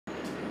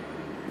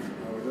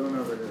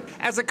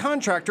As a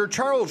contractor,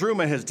 Charles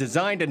Ruma has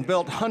designed and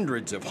built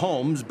hundreds of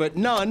homes, but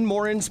none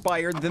more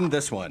inspired than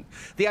this one.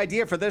 The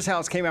idea for this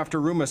house came after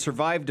Ruma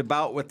survived a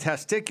bout with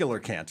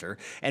testicular cancer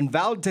and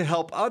vowed to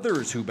help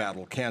others who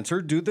battle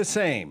cancer do the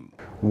same.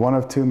 1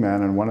 of 2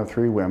 men and 1 of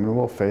 3 women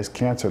will face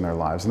cancer in their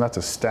lives, and that's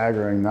a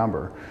staggering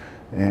number.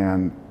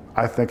 And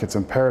I think it's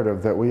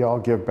imperative that we all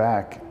give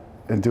back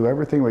and do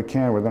everything we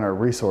can within our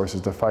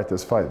resources to fight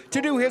this fight.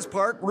 To do his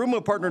part,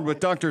 Ruma partnered with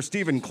Dr.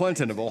 Stephen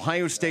Clinton of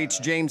Ohio State's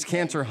James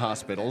Cancer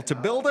Hospital to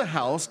build a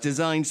house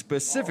designed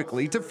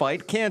specifically to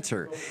fight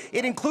cancer.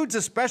 It includes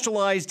a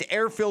specialized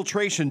air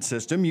filtration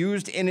system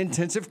used in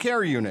intensive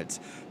care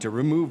units to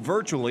remove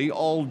virtually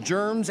all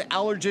germs,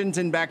 allergens,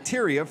 and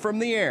bacteria from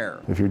the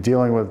air. If you're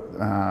dealing with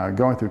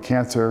going through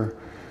cancer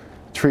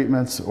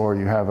treatments, or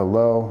you have a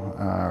low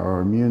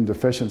or immune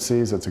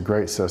deficiencies, it's a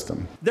great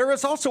system. There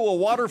is also a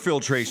water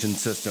filtration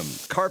system.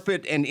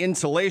 Carpet and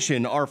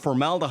insulation are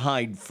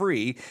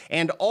formaldehyde-free,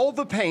 and all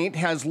the paint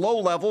has low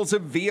levels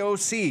of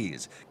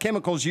VOCs,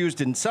 chemicals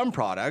used in some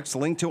products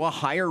linked to a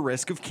higher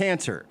risk of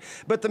cancer.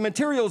 But the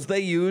materials they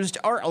used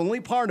are only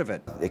part of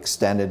it.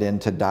 Extended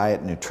into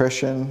diet,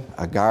 nutrition,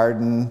 a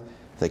garden,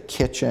 the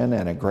kitchen,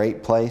 and a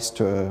great place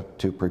to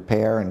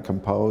prepare and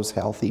compose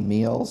healthy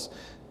meals,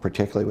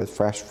 particularly with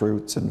fresh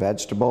fruits and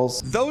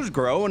vegetables. Those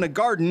grow in a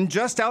garden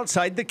just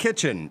outside the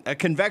kitchen. A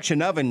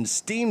convection oven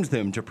steams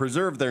them to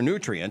preserve their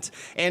nutrients,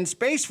 and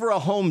space for a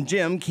home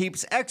gym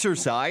keeps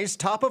exercise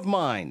top of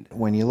mind.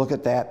 When you look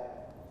at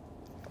that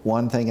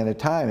one thing at a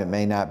time, it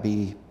may not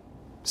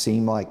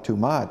seem like too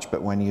much,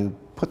 but when you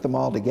put them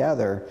all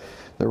together,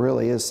 there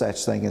really is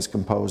such thing as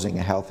composing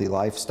a healthy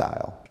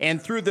lifestyle.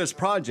 And through this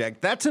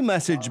project, that's a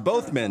message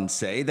both men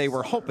say they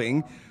were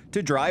hoping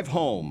to drive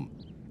home.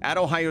 At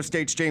Ohio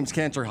State's James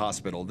Cancer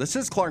Hospital, this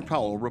is Clark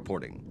Powell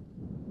reporting.